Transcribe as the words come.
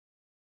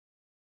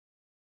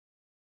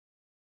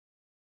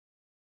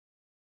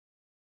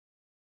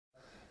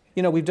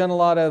you know, we've done a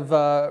lot of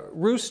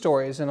Ruth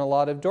stories and a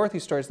lot of Dorothy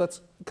stories.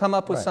 Let's come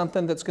up with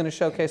something that's going to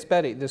showcase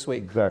Betty this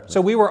week. Exactly.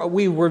 So we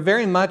were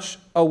very much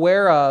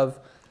aware of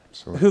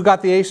who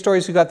got the A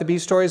stories, who got the B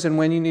stories, and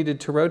when you needed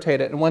to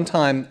rotate it. And one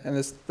time, and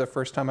this is the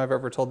first time I've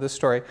ever told this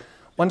story,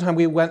 one time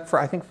we went for,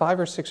 I think, 5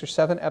 or 6 or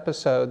 7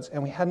 episodes,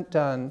 and we hadn't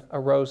done a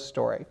Rose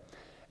story.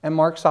 And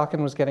Mark Sorkin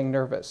was getting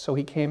nervous. So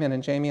he came in,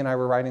 and Jamie and I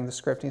were writing the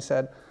script, and he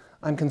said,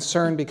 I'm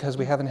concerned because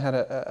we haven't had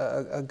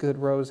a good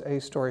Rose A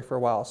story for a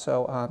while.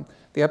 So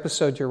the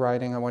episode you're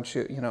writing, I want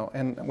you, you know,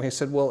 and we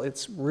said, well,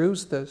 it's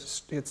Ru's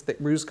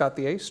Ru's got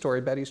the A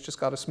story, Betty's just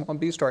got a small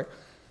B story.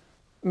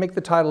 Make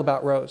the title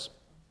about Rose.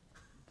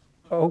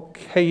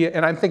 Okay,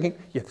 and I'm thinking,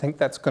 you think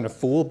that's going to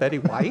fool Betty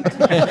White?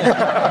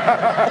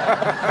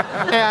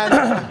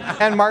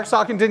 and Mark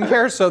Sorkin didn't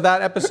care, so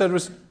that episode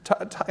was,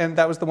 and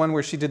that was the one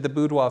where she did the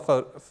boudoir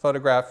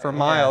photograph for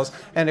Miles,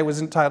 and it was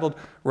entitled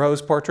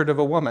Rose Portrait of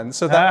a Woman.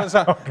 So that was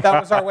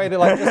that was our way to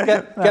like just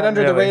get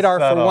under the radar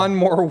for one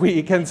more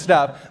week and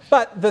stuff.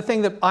 But the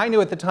thing that I knew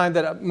at the time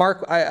that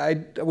Mark,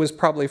 I was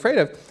probably afraid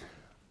of,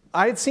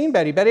 I had seen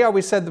Betty. Betty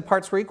always said the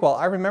parts were equal.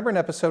 I remember an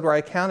episode where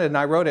I counted and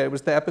I wrote it. It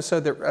was the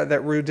episode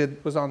that Ru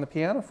was on the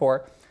piano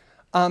for.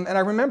 And I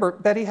remember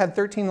Betty had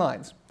 13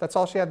 lines. That's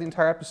all she had the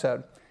entire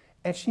episode.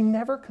 And she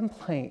never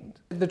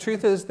complained. The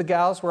truth is the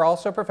gals were all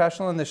so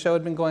professional and the show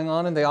had been going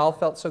on and they all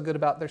felt so good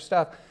about their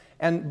stuff.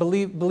 And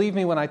believe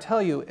me when I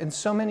tell you, in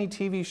so many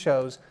TV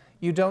shows,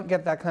 you don't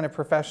get that kind of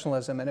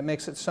professionalism, and it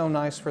makes it so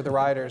nice for the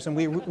writers. And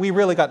we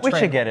really got trained. We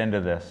should get into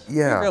this.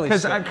 Yeah.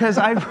 Because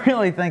I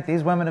really think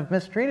these women have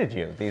mistreated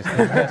you. These